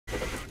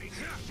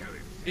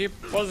I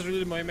pozdrav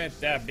ljudima, ime je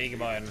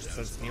thebiggyboy, nešto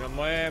sad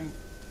snimamo je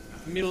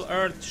Middle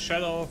Earth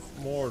Shadow of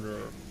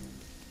Mordor.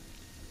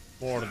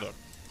 Mordor.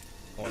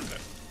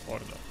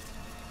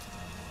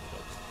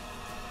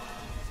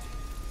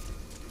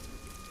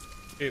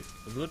 I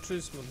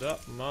odlučili smo da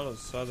malo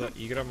sada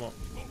igramo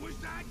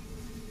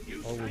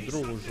ovu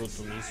drugu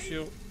žutu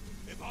misiju.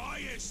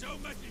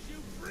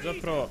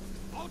 Zapravo,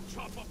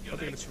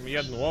 odigrat ćemo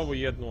jednu ovu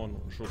i jednu onu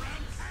žutu.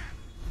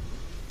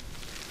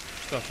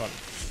 Šta fali?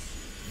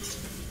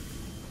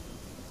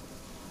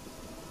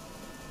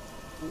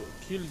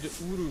 Kill the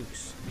Uruks.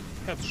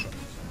 Headshot.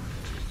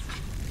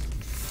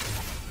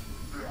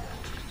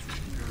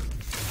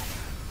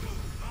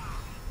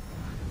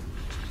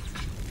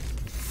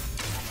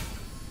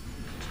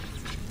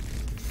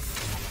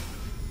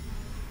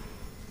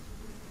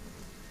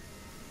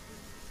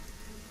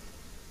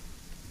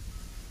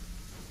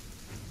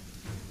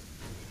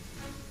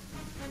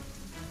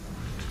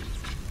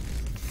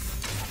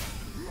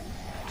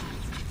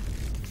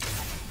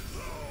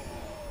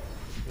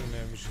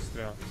 Ne, više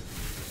strela.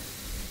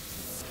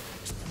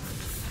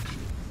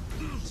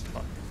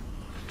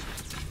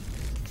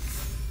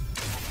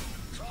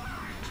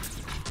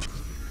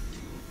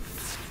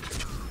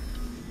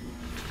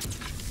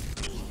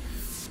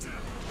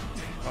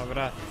 Pa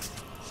vrat.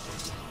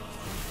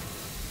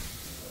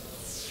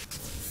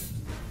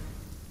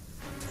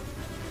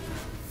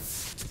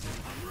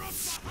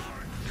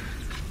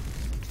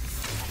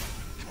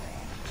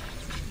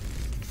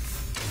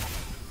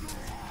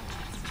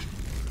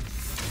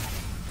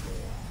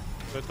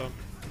 To je to.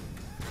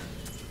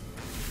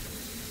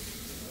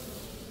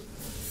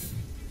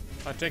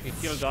 A čekaj,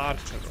 kill the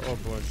archer. O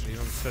bože,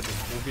 imam sve da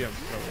ih ubijam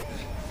prvo.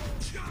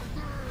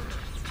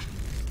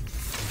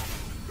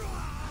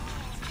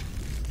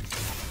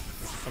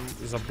 Sam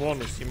za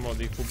bonus imao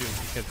da ih ubijem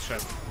sa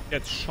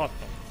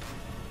headshotom.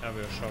 Evo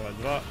još ova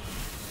dva.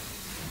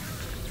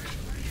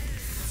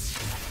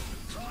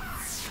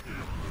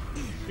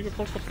 Vidi ga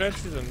koliko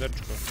precizan,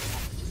 dečko.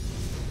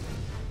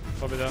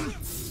 Pobjeda.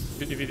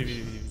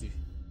 Vidi.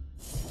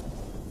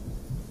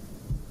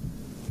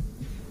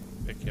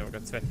 Evo ga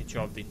cvetić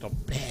ovdje i to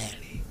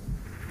beli.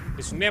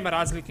 Mislim, nema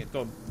razlike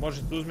to.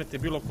 Možete da uzmete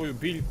bilo koju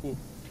biljku.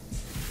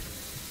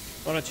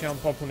 Ona će vam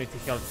popuniti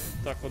health.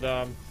 Tako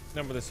da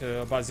nema da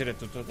se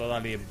bazirate to da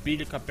li je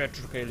biljka,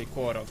 pečurka ili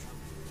korov.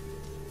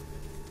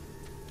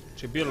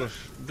 Znači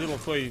bilo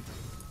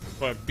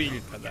koja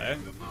biljka da je,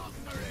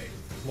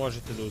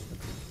 možete da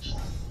uzmete.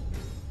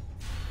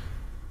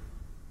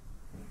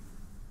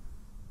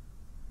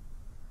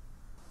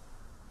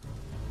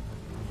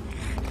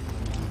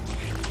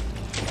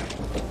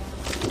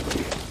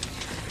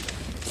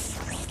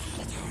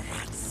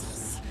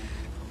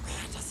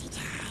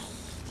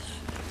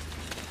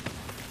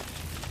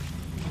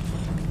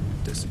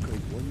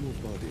 Desecrate one more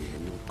body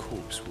and your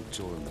corpse will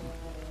join them.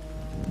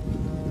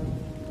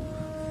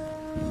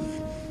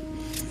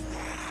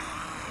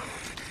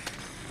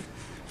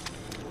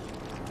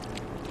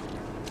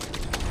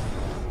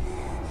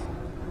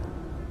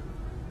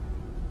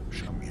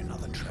 Show me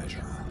another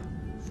treasure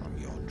from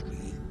your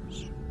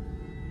dreams.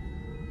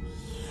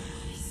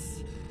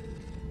 Yes.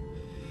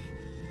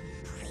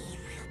 We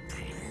will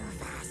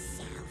prove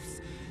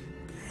ourselves,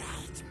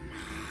 bright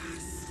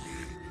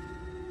master.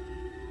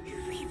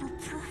 We will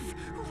prove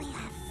we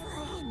are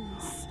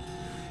friends.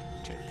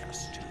 Take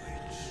us to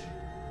it.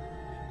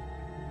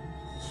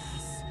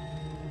 Yes.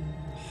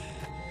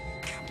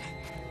 Come.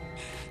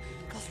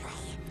 This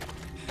way.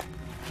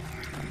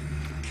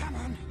 Come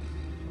on.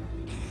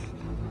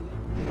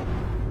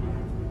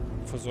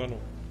 U fazonu,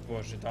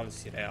 bože, da li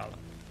si realan?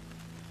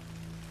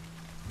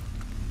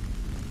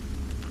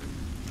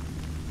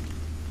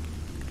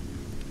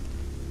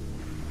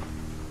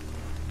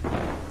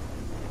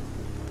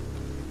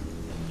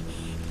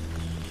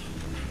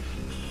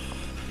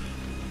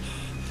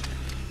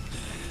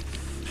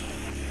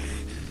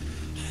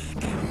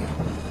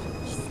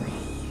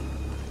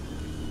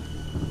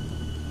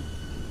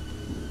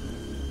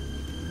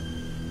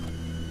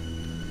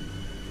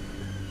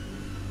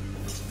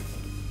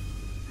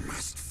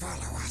 Must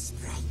follow us,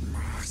 bright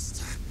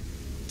master.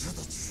 To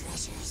the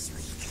treasures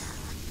we go.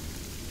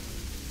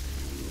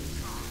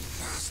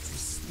 Fast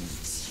with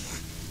sneaks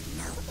here,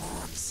 no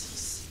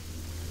opis.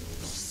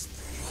 They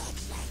spread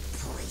like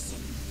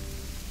poison.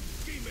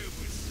 Keep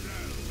moving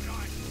slow, and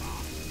I'm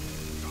fast.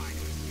 Trying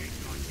to escape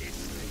your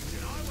distance,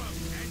 and I won't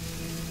catch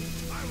you.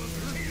 I will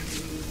kill you.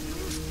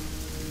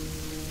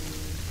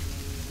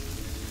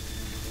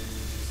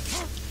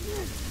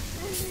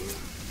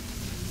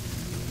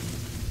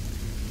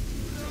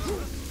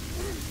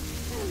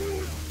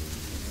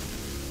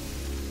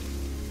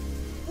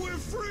 We're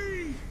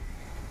free!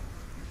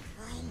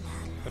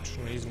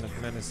 Tačno iznad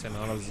mene se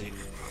nalazi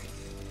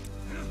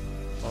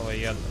ova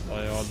jedna, pa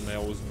je odmah ja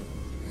uzmem.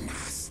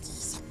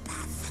 Nasties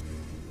above.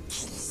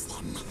 Kills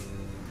them.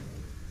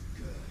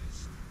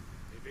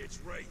 If it's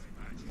wraith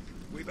magic,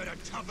 we better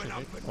toughen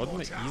up and Odmah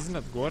watch out.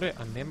 iznad gore,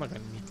 a nema ga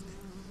nigde.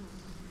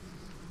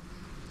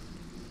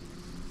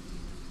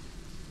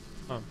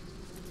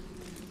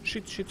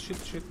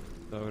 Shit.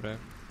 Dobre.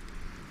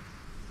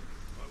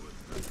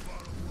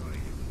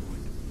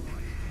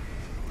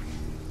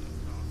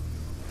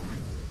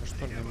 A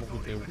što ne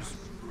mogu da je uzim?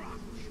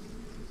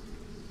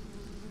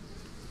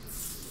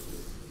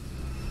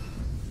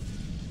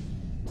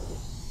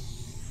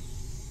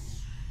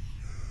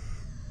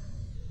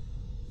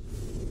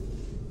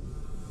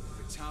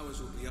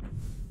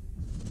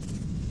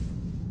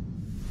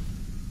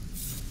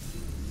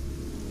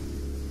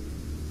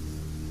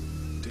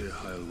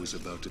 Was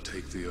about to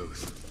take the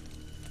oath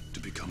to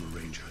become a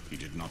ranger. He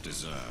did not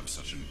deserve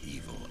such an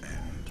evil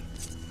end.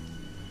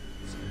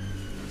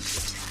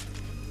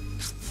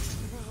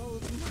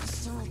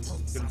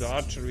 The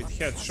archer with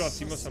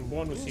headshot, imao sam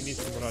bonus I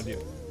nisam uradio.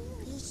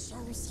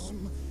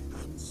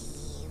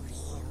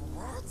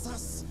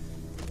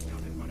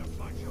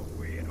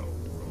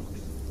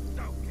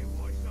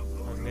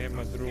 A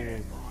nema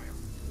drugog.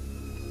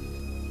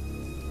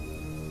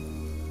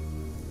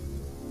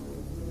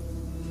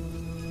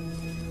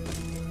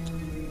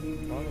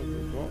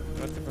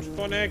 Brate, pa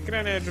što ne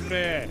kreneš,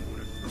 bre?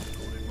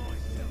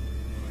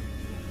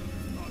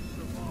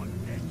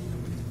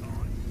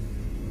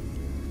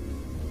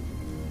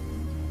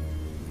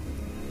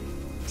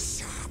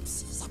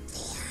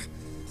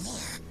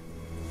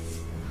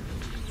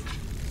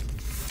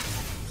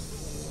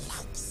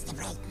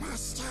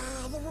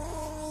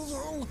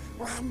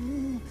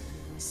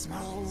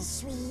 Smells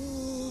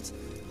sweet,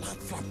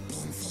 like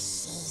flapping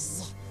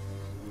fishes.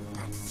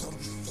 But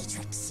filthy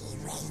tricksy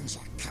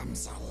ranger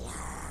comes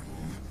along.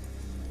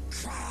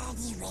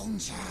 Craggy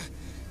ranger,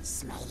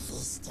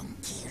 smelly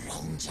stinky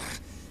ranger.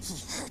 He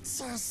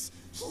hurts us,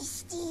 he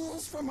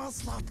steals from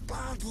us like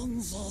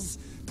Bagginses.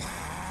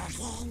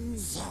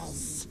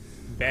 Bagginses.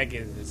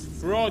 Baggins.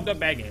 Frodo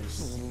Baggins.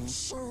 He'll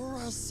show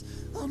us,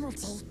 and we'll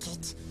take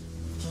it.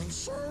 He'll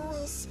show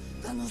us,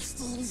 and he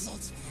steals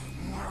it.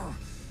 No,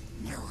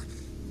 no.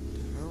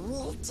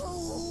 We'll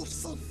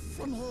take it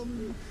from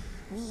him.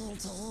 We'll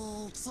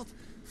take it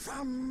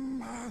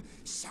from our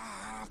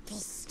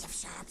sharpest of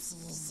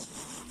sharpsies.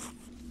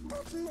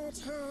 But not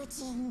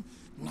hurting,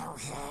 no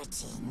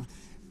hurting.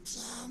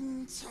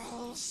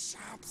 Gentle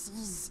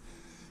sharpsies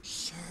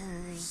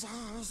shows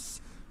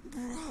us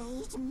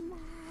bright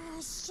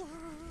master.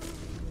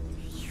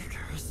 You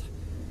guys,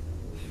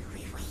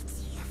 we wait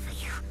here for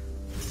you.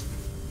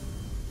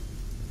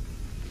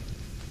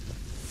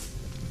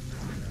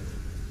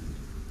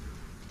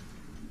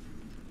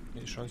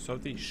 Vidiš, on se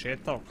ovdje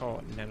išetao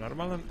kao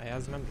nenormalan, a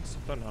ja znam da se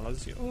to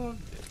nalazi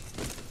ovdje.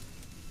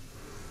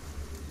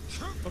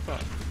 Opa.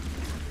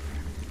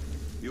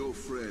 Your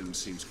friend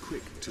seems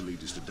quick to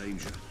lead us to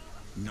danger.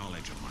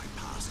 Knowledge of my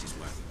past is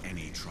worth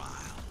any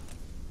trial.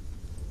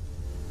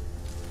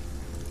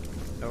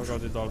 Evo ga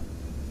ovdje dole.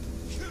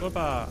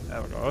 Opa,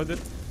 evo ga ovdje.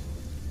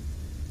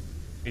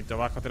 Vidite,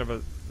 ovako treba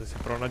da se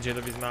pronađe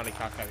da bi znali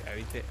kakav je.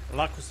 Vidite,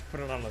 lako se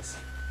pronalazi.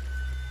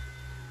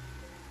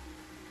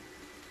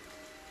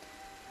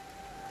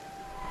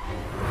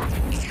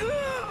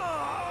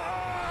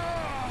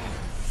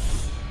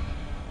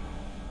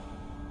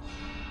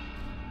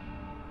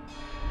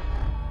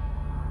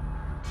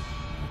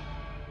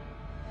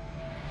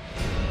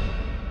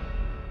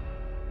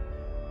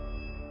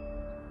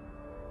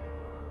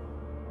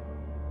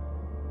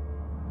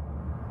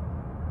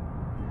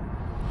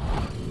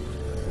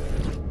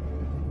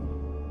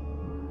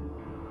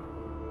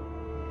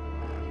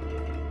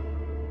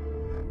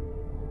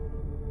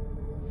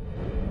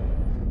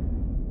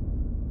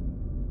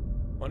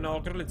 Ona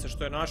ogrlica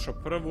što je našao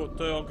prvu,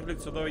 to je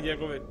ogrlica od ove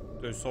njegove,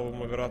 to je s ovom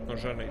moj vjerojatno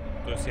žene,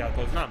 to jest ja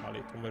to znam, ali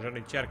to moja žena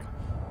I ćerka,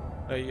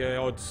 je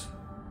od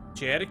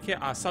ćerke,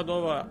 a sad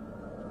ova,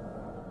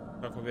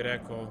 kako bi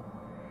rekao,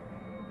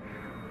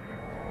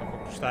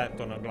 šta je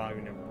to na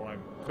glavi, ne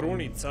pojma,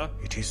 krunica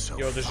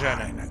je od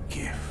žene.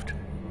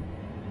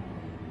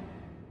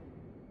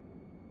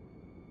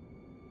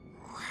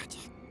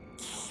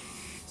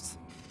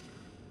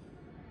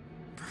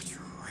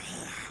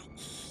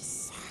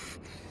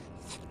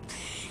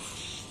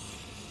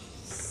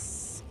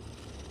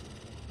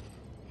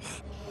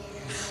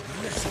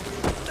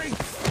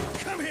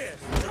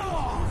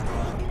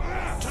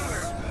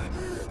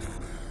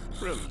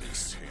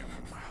 Release him.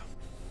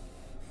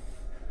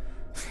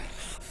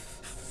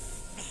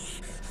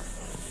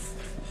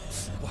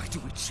 Why do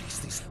we chase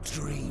these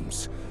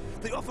dreams?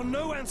 They offer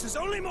no answers,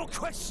 only more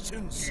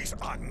questions! These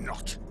are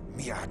not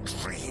mere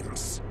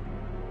dreams.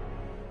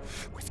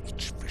 With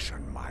each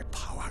vision, my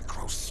power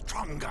grows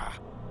stronger.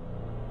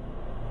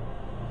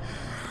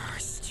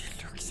 Still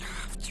looks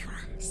after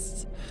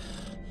us.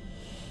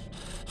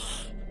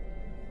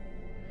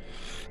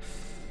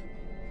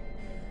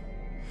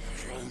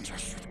 Ranger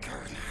should go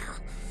now.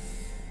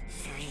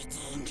 Very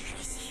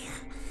dangerous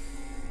here.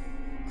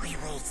 We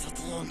wait at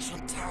the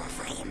ancient tower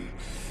for him.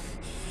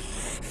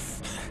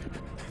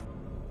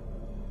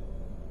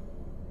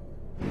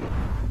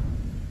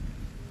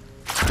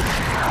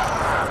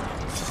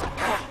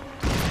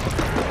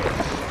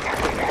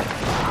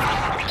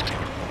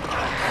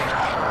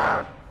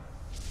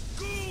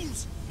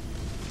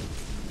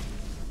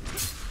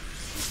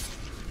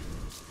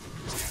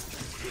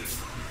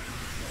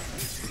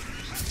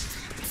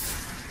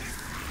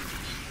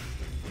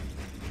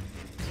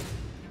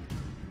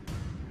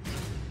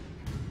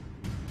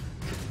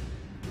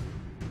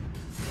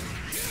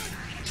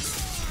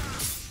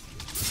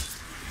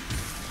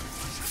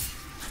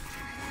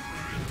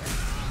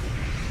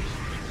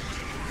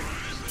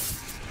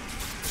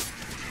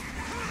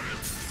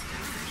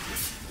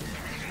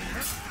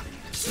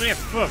 Nije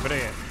F,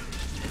 bre.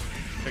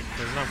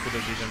 Čekajte, znam kuda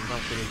da idem,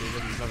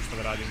 znam što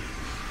da radim.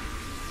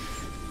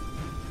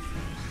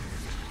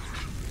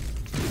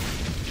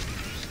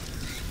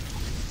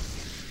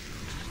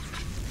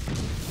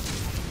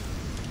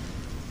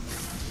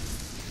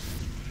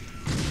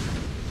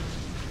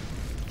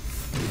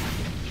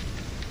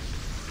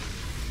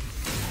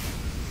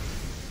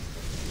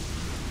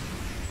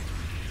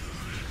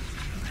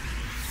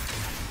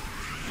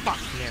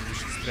 Nemam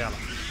više strela.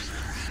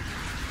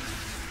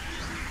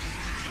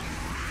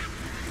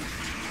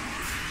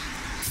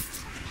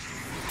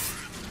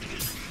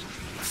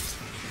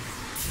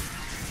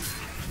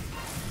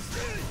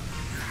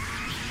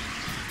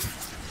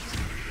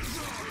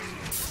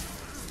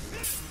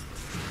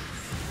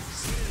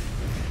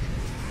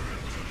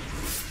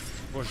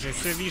 Bože,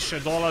 sve više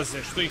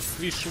dolaze, što ih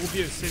više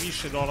ubijem, sve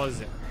više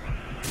dolaze.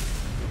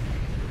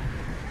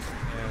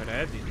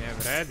 Ne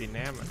vredi,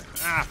 nema.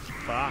 Ah,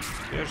 pa,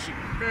 beži.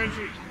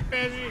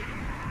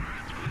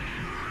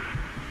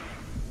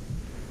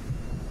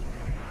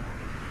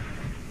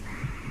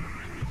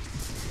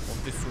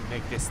 Ovdje su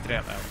negdje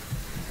strele, evo.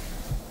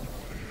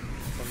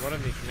 Pa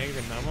moram da ih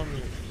negdje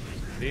namamim,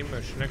 da ima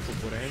još neko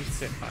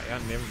burence, a ja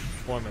nemam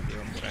pojma da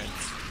imam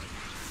burence.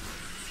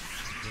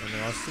 Jedan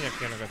je osinjak,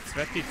 jednoga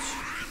cvetić,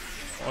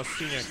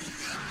 osinjak.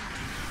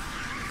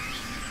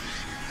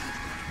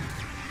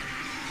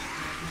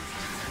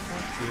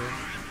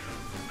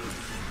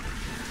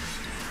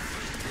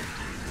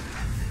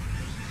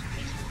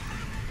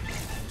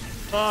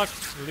 Fuck,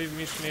 leave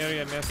mission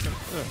area, ne smem.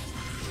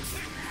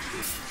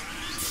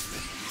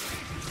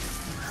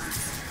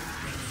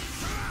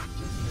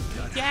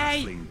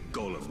 Yay!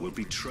 Golem will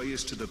betray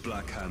us to the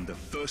Black Hand the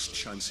first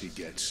chance he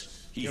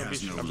gets. He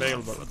has no love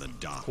available, for the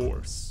dark. of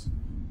course.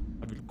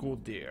 I will go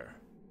there.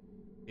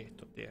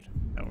 Eto, there.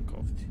 Evo ga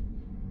ovdje.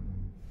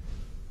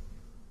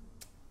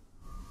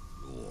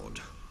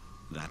 Lord,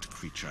 that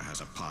creature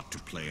has a part to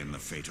play in the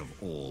fate of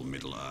all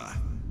Middle-earth.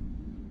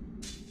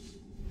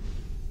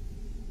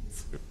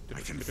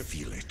 I can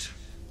feel it.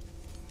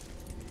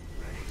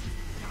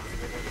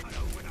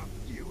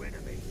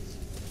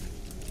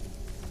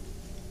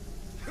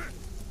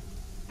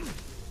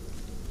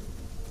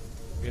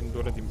 Idem da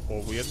uradim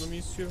ovu jednu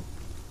misiju.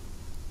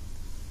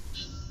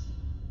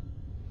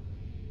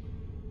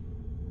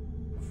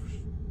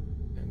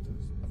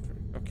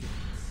 Ok.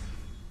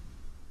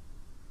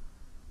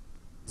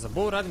 Za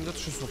bovu radim zato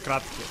što su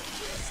kratke.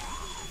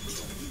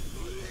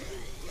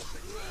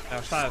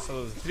 Evo šta je sad,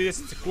 za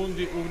 30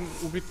 sekundi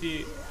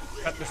ubiti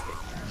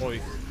 15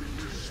 ovih.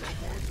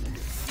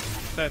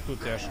 Šta je tu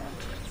teško?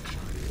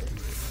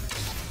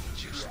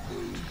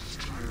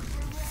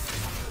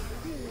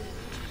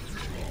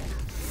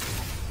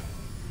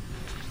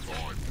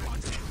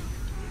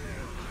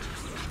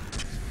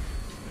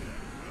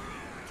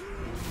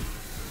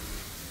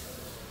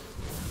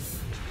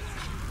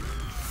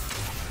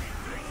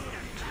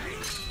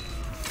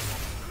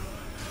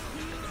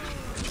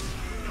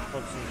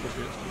 Kako sam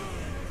kupio?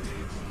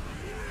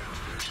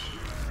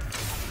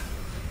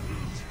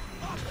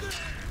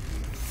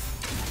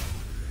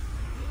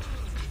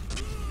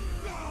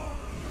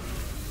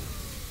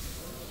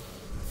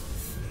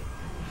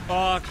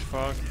 Fuck.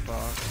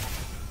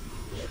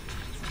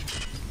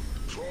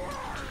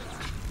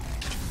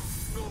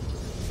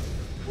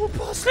 U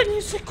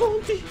posljednjoj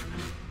sekundi!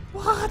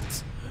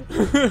 What?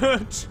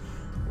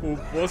 U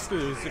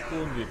posljednjoj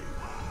sekundi.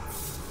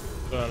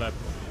 To je lepo.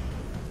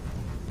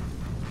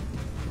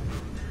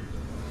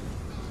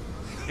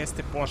 Gdje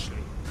ste pošli?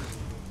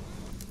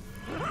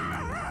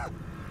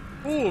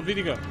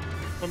 Vidi ga!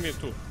 Ko mi je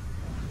tu?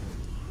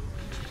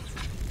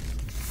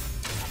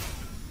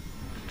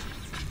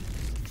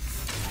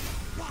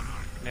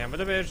 Nema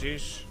da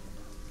bežiš.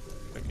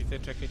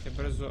 Čekajte,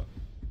 brzo.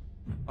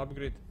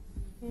 Upgrade.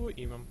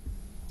 Imam.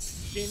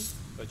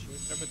 To će mi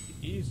trebati.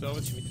 I za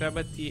ovo će mi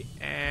trebati.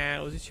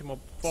 Uzet ćemo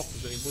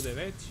fokus da mi bude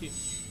veći.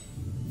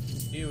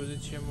 I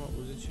uzet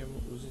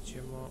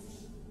ćemo...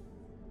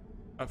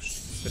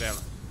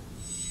 strela.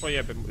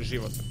 Pojebem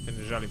život, te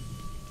ne želim.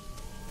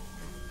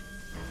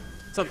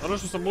 Sad, ono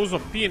što sam uzao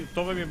pin,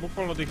 to vam je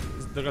bukvalno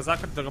da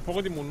ga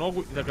pogodim u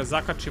nogu i da ga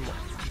zakačimo.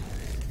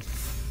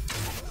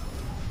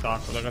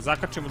 Tako, da ga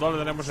zakačimo dole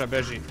da ne može da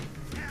beži.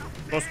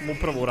 To smo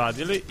upravo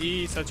uradili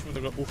i sad ćemo da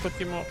ga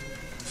uhvatimo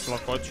s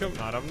lakoćom,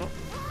 naravno.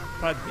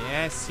 Pa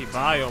gdje si,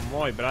 bajo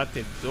moj,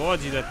 brate,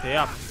 dođi da te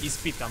ja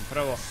ispitam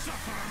prvo.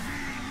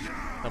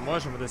 Da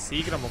možemo da se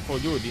igramo ko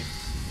ljudi.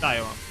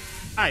 Daj vam.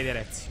 Ajde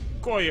reci,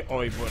 ko je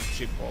ovaj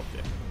borčip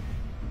ovdje?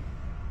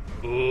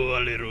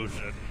 Ali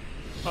ružan.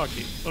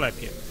 Okej,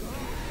 lep je.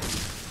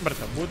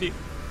 Mrtav budi.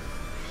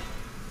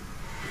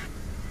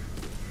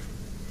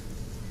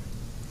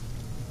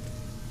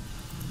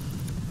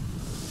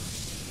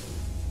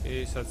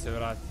 I sad se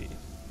vrati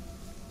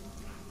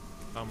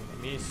tamo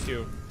na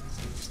misiju.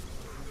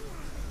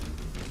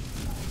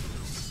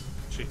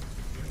 Shit.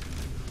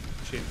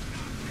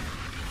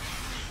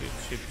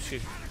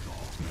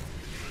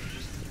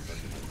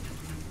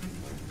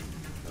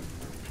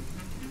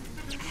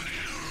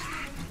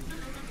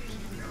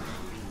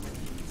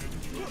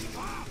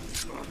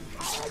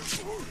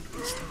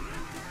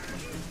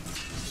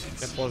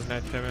 Ne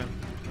poznajete me.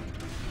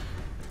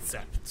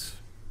 Recept.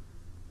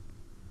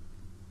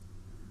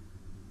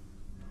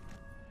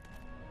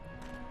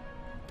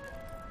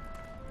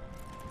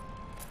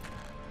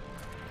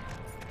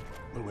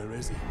 Well, where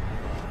is he?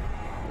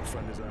 Your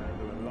friend is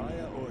either a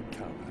liar or a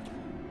coward.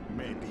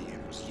 Maybe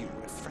it was you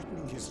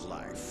threatening his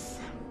life.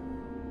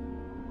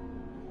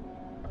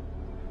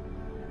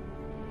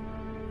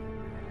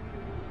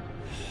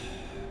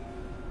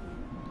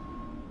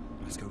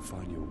 Let's go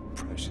find your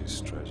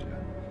precious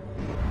treasure.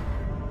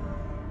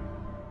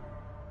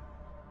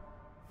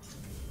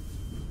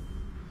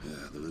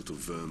 Yeah, the little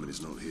vermin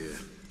is not here.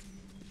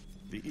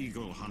 The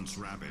eagle hunts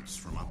rabbits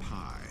from up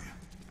high,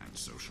 and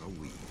so shall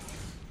we.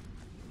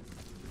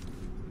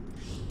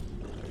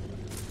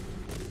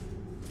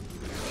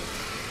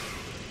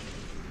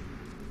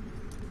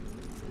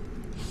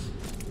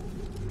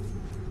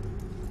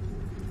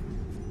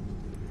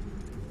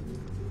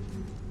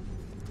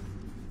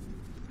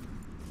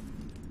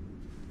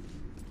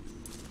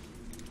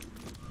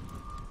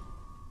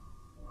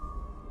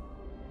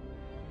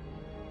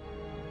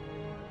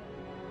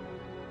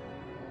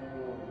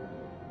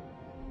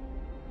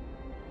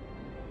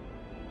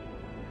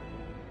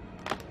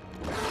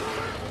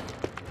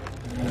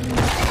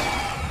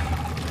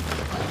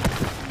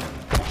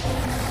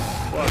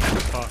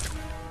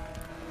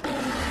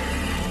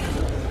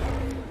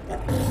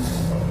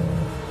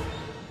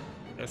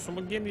 Jesu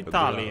magijeni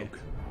Italije.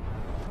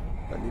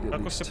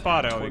 Kako se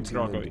pare ovi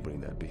grogovi?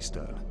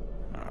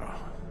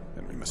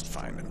 Then we must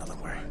find another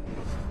way.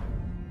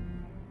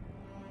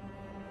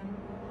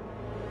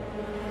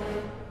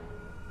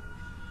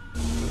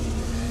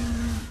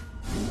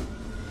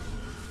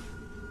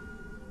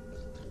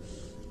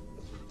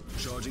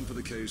 Charging for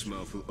the cave's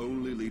mouth will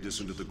only lead us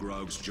into the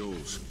Graug's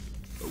jaws.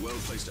 A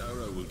well-placed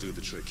arrow will do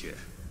the trick here.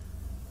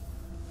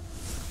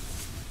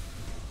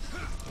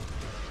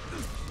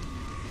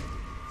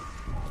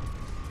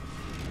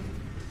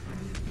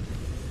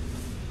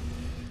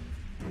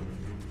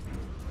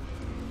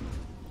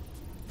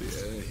 The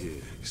air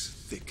here is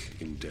thick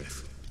in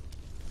death.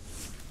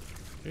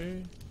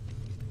 Okay.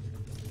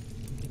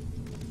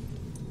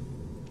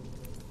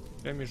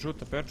 Gdje mi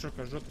žuta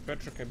pečurka? Žuta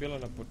pečurka je bila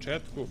na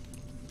početku.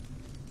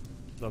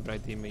 Dobra,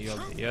 ajde ima i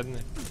ovdje jedne.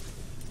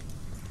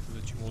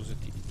 Onda ćemo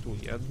uzeti i tu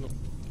jednu.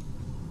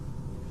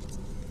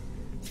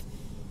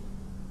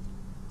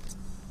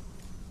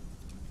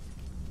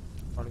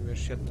 Ali mi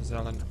još jedna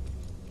zelena.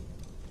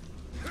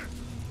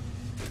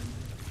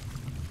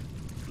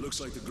 Looks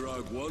like the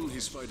Graug won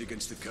his fight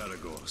against the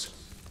Caragors.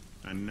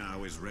 And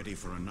now is ready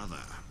for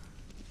another.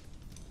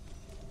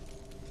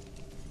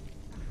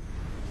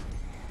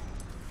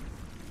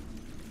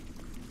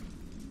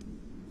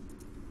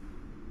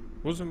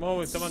 Uzmem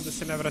ovo i taman da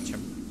se ne vraćam.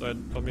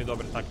 To mi je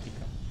dobra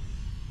taktika.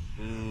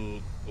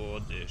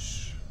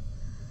 Odeš.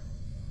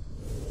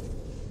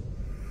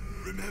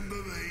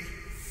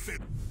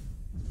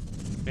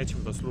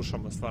 Nećemo da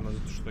slušamo stvarno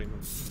zato što imam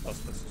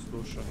dosta se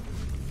sluša.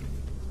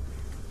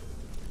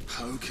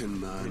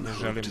 I ne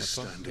želimo to.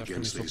 Zašto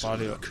mi se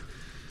upalio?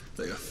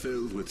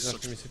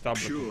 Zašto mi se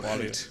tablet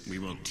upalio? We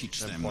will teach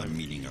them the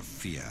meaning of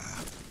fear,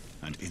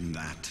 and in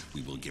that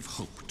we will give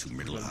hope to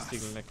Middle Earth.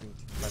 Stigla neka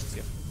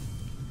notifikacija.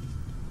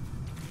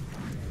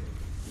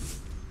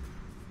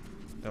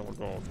 Evo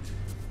ga ovdje.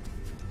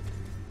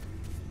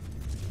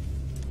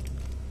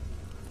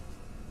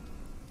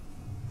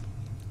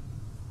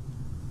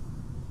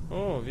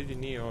 O, vidi,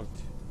 nije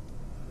ovdje.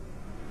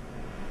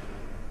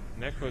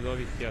 Neko od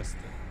ovih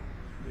jeste.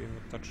 Da vidimo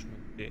tačno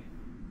gdje.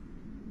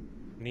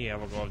 Nije,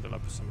 evo ga ovdje,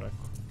 lepo sam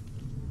rekao.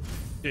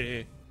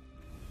 Gdje?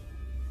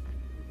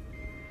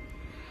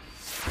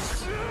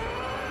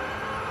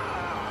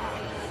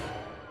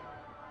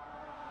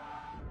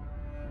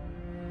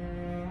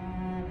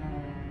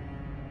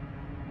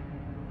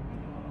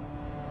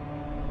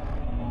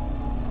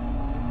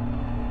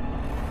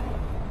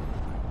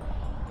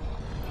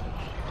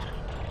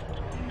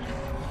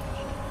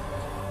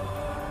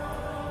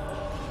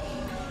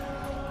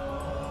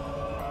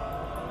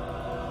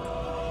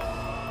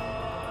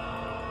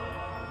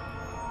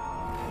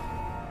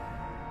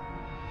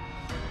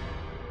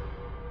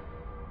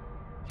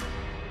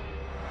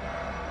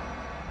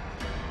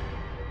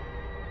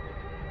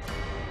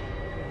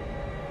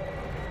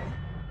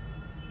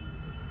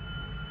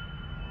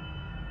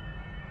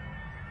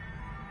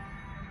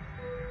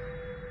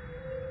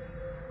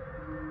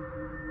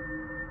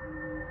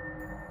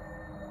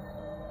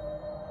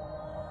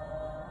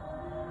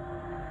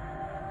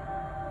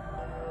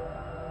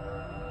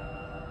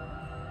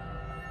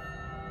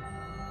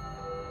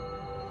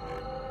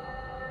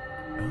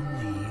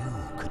 Only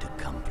you could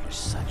accomplish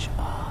such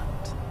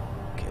art,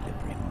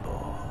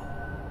 Celebrimbor.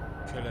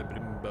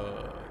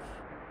 Celebrimbor.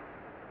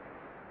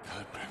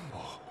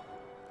 Celebrimbor.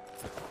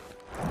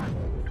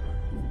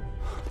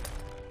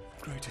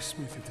 Greatest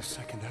smith of the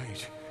Second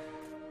Age.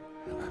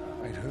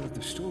 I'd heard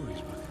the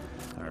stories, but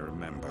I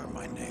remember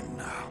my name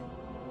now.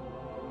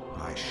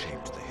 I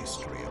shaped the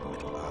history of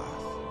Middle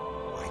Earth.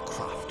 I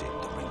crafted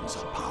the rings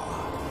of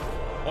power.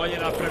 On je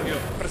napravio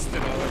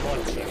prstenove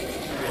moći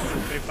koji su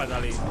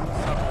pripadali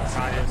svakom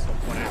kraljevstvom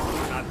po nešto,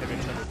 znate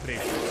već onu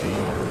priču.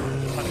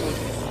 Pa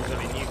ljudi su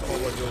uzeli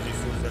njihovo, ljudi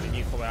su uzeli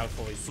njihove,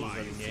 elfovi su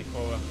uzeli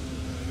njihova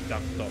i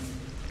tako to.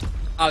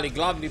 Ali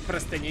glavni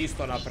prsten je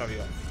isto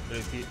napravio,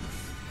 ili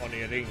on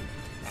je ring,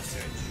 a se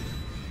već.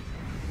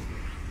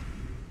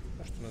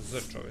 Zašto nas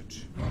zr, čoveč?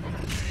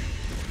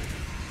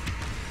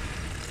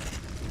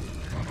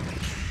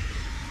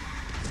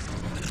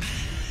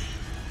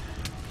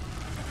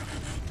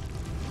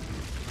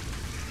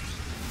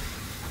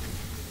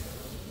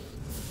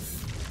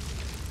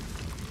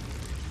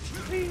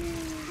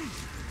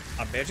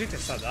 A bežite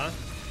sad, a?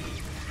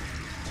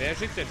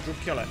 Bežite,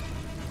 džukele.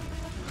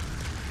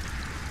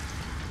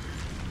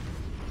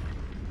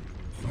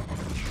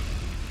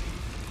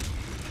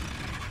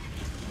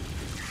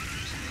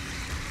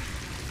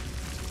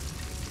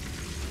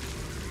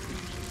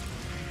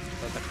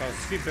 Sada kao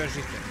svi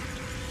bežite.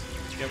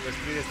 Imamo još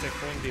 30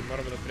 sekundi,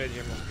 moramo da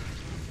pređemo.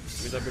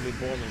 Da bi dobili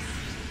bonus.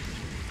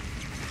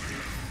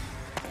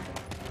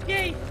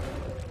 Jej!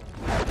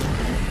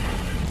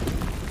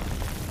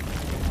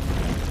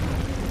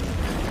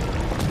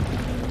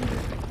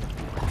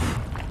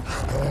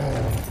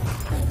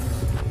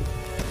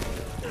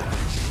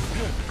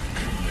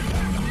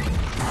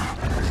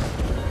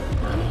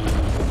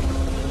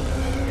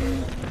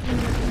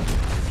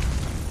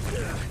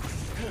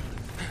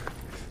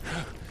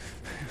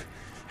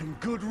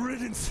 Good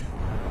riddance.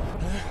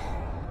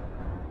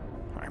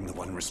 I'm the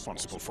one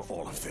responsible for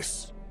all of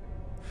this.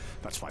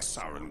 That's why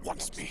Sauron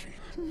wants me.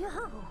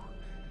 No.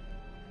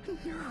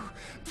 No.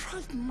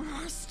 Bright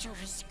Master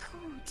is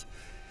good.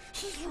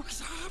 He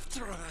looks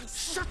after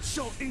us. Shut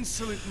your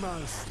insolent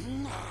mouth!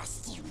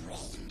 Nasty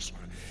ranger.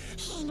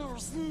 He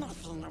knows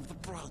nothing of the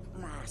Bright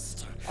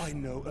Master. I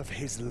know of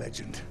his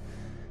legend.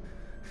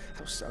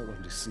 How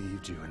Sauron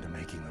deceived you into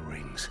making the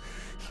rings.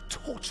 He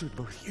tortured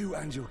both you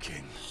and your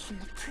king. And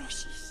the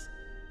precious.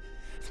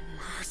 The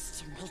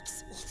Master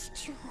makes it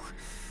too.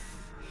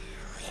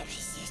 Where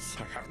is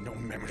it? I have no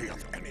memory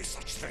of any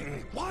such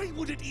thing. Why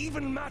would it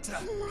even matter?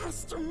 The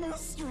Master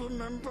must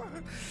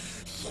remember.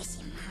 Yes,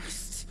 he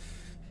must.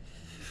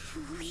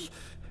 We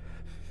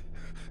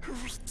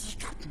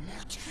dig up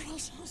more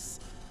treasures.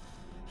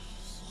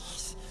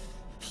 Yes,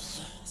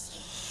 yes,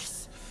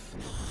 yes.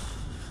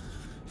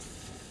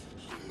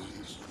 And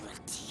then he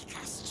will take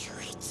us to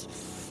it.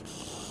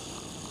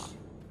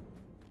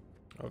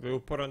 Ovo je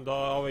uporan da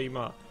ovo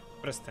ima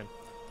prsten.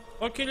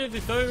 Ok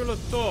ljudi, to je bilo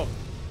to.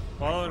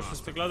 Hvala vam što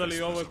ste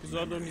gledali ovu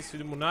epizodu, mi se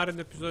vidimo u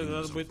narednoj epizodi,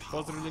 da budete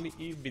pozdravljeni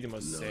i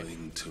vidimo se.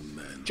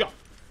 Ćao!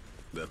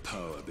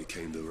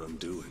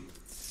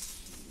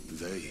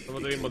 Samo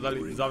da vidimo da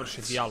li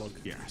završi dijalog.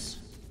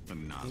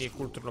 Nije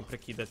kulturno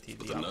prekidati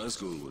dijalog.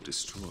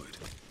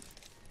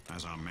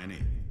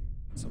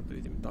 Samo da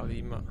vidim da li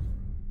ima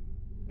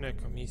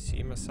neka misija,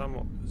 ima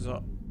samo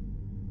za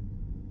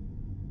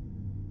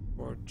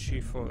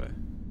chiefove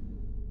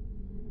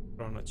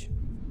pronaći.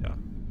 Ja.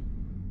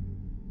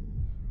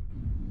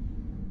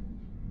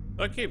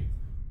 Ok.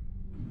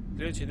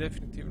 Sljedeći je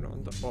definitivno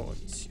onda ova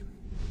misija.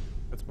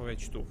 Kad smo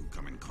već tu.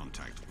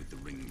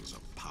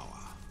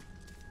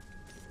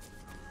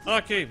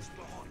 Ok.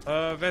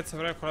 Već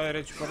sam rekao, ali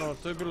reći ponovno,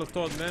 to je bilo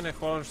to od mene.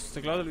 Hvala vam što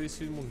ste gledali, vi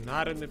se vidimo u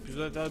narednoj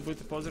epizodi, da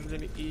budete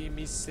pozdravljeni i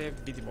mi se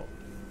vidimo.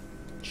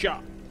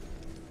 Ćao!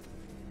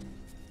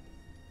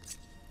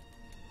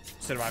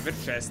 Survivor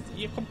chest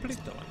je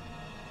kompletovan.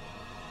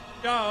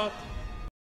 Ćao!